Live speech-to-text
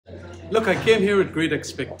Look, I came here with great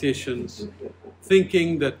expectations,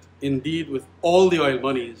 thinking that indeed with all the oil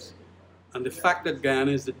monies and the fact that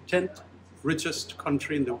Guyana is the 10th richest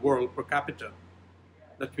country in the world per capita,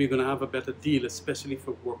 that we're going to have a better deal, especially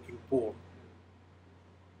for working poor.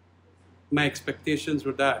 My expectations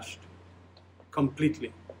were dashed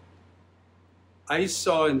completely. I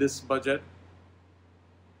saw in this budget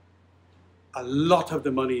a lot of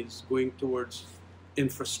the monies going towards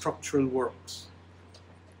infrastructural works.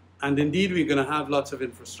 And indeed, we're going to have lots of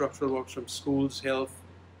infrastructural works from schools, health,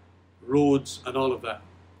 roads, and all of that.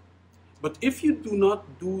 But if you do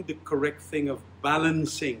not do the correct thing of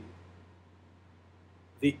balancing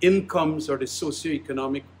the incomes or the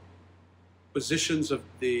socioeconomic positions of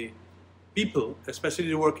the people, especially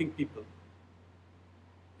the working people,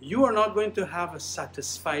 you are not going to have a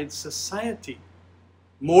satisfied society.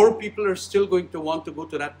 More people are still going to want to go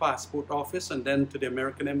to that passport office and then to the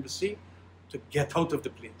American embassy to get out of the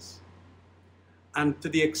place. And to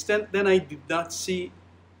the extent then I did not see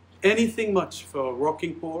anything much for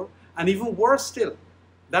working poor, and even worse still,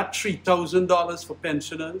 that $3,000 for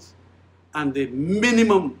pensioners and the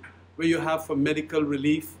minimum where you have for medical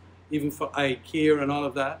relief, even for eye care and all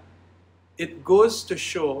of that, it goes to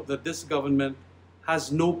show that this government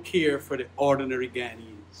has no care for the ordinary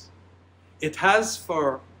Guyanese. It has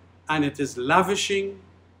for, and it is lavishing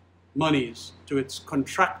monies to its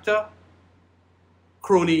contractor,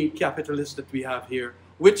 crony capitalists that we have here,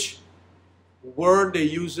 which word they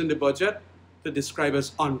use in the budget to describe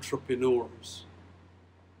as entrepreneurs.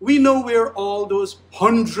 We know where all those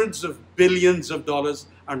hundreds of billions of dollars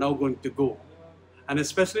are now going to go. And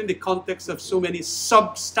especially in the context of so many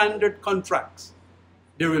substandard contracts,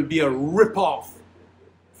 there will be a rip-off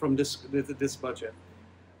from this budget.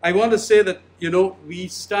 I want to say that, you know, we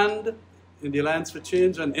stand in the Alliance for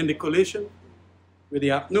Change and in the coalition with the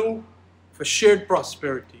APNU for shared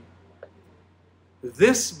prosperity.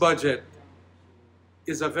 This budget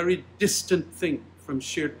is a very distant thing from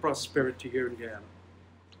shared prosperity here in Guyana.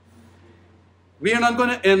 We are not going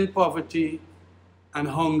to end poverty and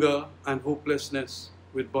hunger and hopelessness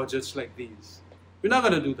with budgets like these. We're not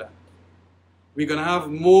going to do that. We're going to have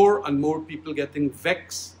more and more people getting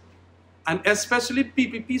vexed, and especially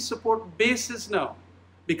PPP support bases now.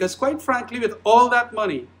 Because quite frankly, with all that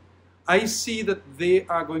money, I see that they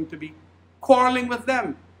are going to be quarreling with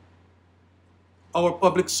them. Our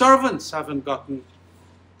public servants haven't gotten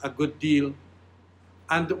a good deal.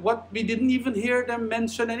 And what we didn't even hear them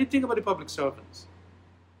mention anything about the public servants.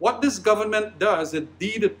 What this government does,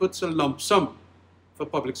 indeed, it puts a lump sum for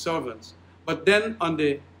public servants. But then on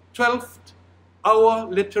the 12th hour,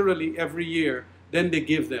 literally every year, then they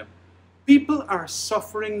give them. People are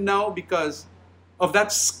suffering now because of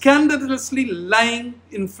that scandalously lying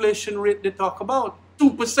inflation rate they talk about,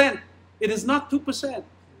 2%. It is not 2%.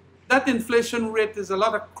 That inflation rate is a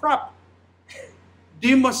lot of crap.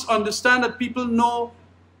 They must understand that people know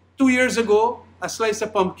 2 years ago, a slice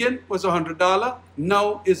of pumpkin was $100.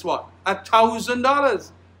 Now is what?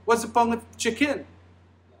 $1,000. What's a pound of chicken?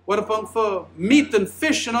 What a pound for meat and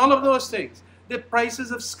fish and all of those things? The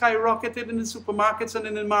prices have skyrocketed in the supermarkets and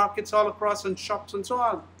in the markets all across and shops and so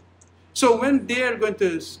on. So when they are going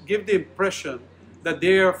to give the impression that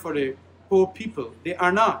they are for the poor people, they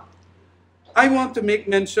are not. I want to make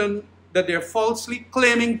mention that they're falsely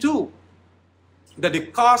claiming too that the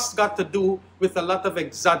cost got to do with a lot of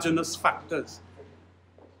exogenous factors.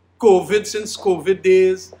 COVID, since COVID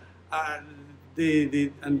days, and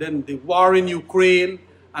then the war in Ukraine,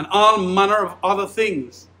 and all manner of other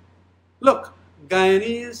things. Look,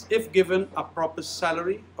 Guyanese, if given a proper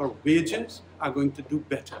salary or wages, are going to do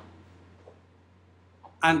better.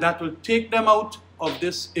 And that will take them out of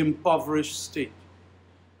this impoverished state.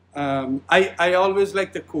 I always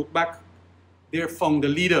like to quote back their founder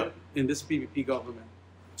leader in this PPP government,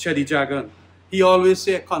 Chedi Jagan. He always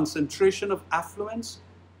say a concentration of affluence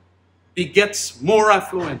begets more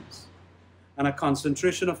affluence, and a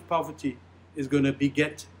concentration of poverty is going to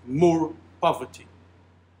beget more poverty.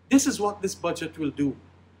 This is what this budget will do.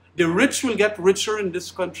 The rich will get richer in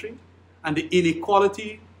this country, and the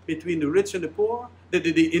inequality between the rich and the poor,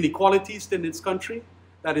 the inequalities in this country,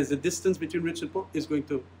 that is the distance between rich and poor, is going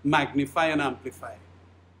to magnify and amplify.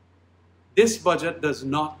 This budget does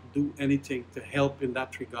not do anything to help in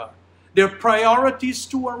that regard. Their priorities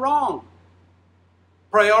too are wrong.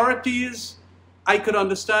 Priorities, I could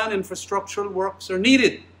understand infrastructural works are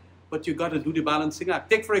needed, but you got to do the balancing act.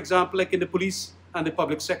 Take, for example, like in the police and the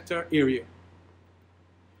public sector area.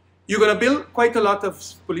 You're going to build quite a lot of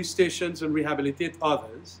police stations and rehabilitate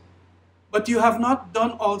others, but you have not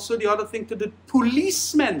done also the other thing to the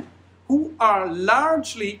policemen, who are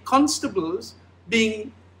largely constables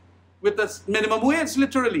being with the minimum wage,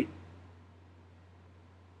 literally.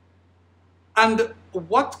 And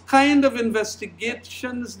what kind of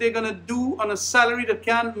investigations they're going to do on a salary that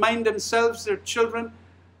can't mind themselves, their children,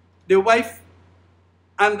 their wife,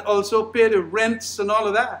 and also pay the rents and all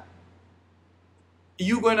of that.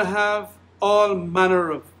 You're going to have all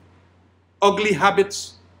manner of ugly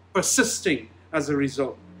habits persisting as a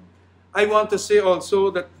result. I want to say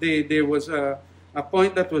also that there was a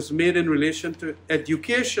point that was made in relation to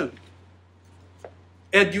education.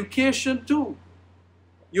 Education too.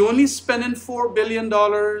 You're only spending $4 billion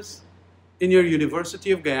in your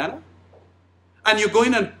University of Guyana, and you're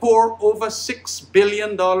going and pour over $6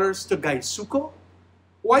 billion to Gaisuco?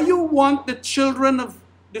 Why you want the children of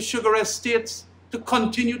the sugar estates to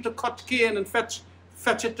continue to cut cane and fetch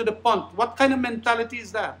it to the pond? What kind of mentality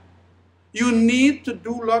is that? You need to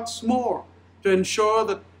do lots more to ensure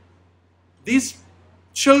that these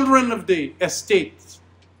children of the estates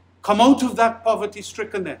come out of that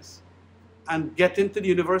poverty-strickenness and get into the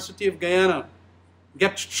University of Guyana,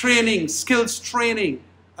 get training, skills training.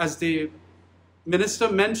 As the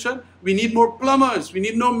minister mentioned, we need more plumbers, we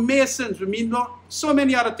need more masons, we need more, so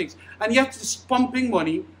many other things. And yet it's pumping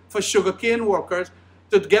money for sugarcane workers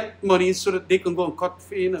to get money so that they can go and cut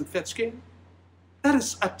cane and fetch cane. That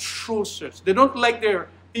is atrocious. They don't like their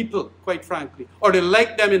people, quite frankly, or they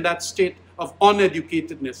like them in that state of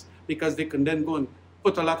uneducatedness, because they can then go and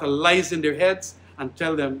put a lot of lies in their heads and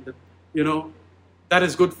tell them that, you know, that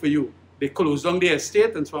is good for you. They close down their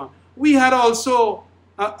estate and so on. We had also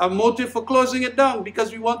a motive for closing it down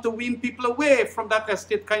because we want to wean people away from that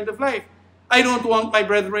estate kind of life. I don't want my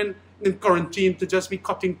brethren in quarantine to just be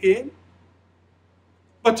cutting cane.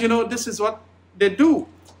 But you know, this is what they do.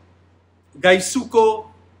 Gaisuco,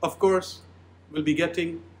 of course, will be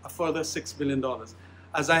getting a further $6 billion.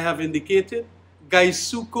 As I have indicated,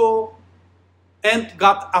 Gaisuco ain't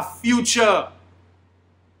got a future.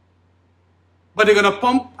 But they're going to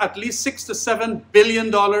pump at least $6 to $7 billion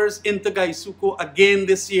into Gaisuco again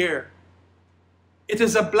this year. It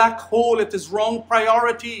is a black hole. It is wrong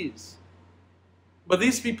priorities. But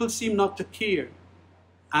these people seem not to care.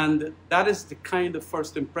 And that is the kind of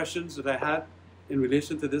first impressions that I had in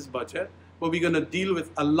relation to this budget. But we're going to deal with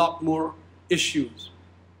a lot more issues.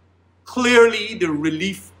 Clearly, the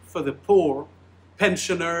relief for the poor,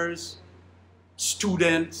 pensioners,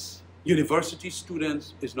 students, university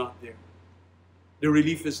students is not there. The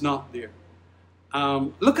relief is not there.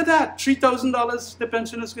 Look at that, $3,000 the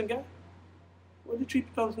pensioners can get. What do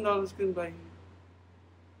 $3,000 can buy?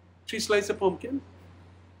 3 slices of pumpkin?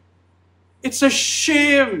 It's a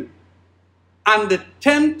shame. And the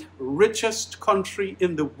 10th richest country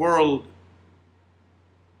in the world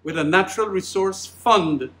with a natural resource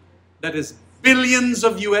fund that is billions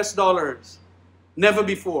of US dollars. Never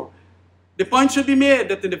before. The point should be made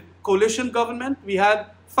that in the coalition government, we had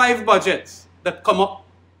 5 budgets that come up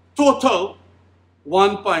total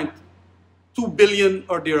 $1.2 billion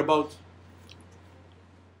or thereabouts.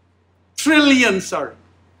 Trillion, sorry.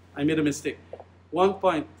 I made a mistake.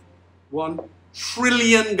 1.1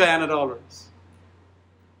 trillion Guyana dollars.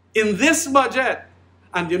 In this budget,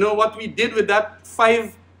 and you know what we did with that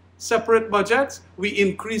 5 separate budgets? We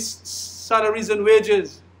increased salaries and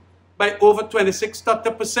wages by over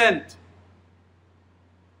 26%.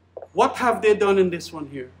 What have they done in this one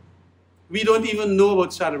here? We don't even know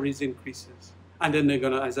about salaries increases. And then they're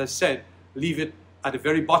going to, as I said, leave it at the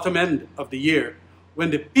very bottom end of the year.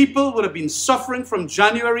 When the people would have been suffering from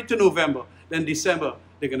January to November, then December,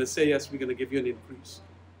 they're going to say, yes, we're going to give you an increase.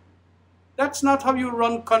 That's not how you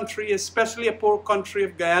run country, especially a poor country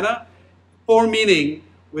of Guyana. Poor meaning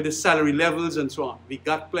with the salary levels and so on. We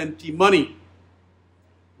got plenty money.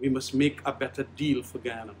 We must make a better deal for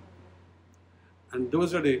Guyana. And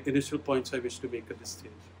those are the initial points I wish to make at this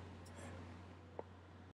stage.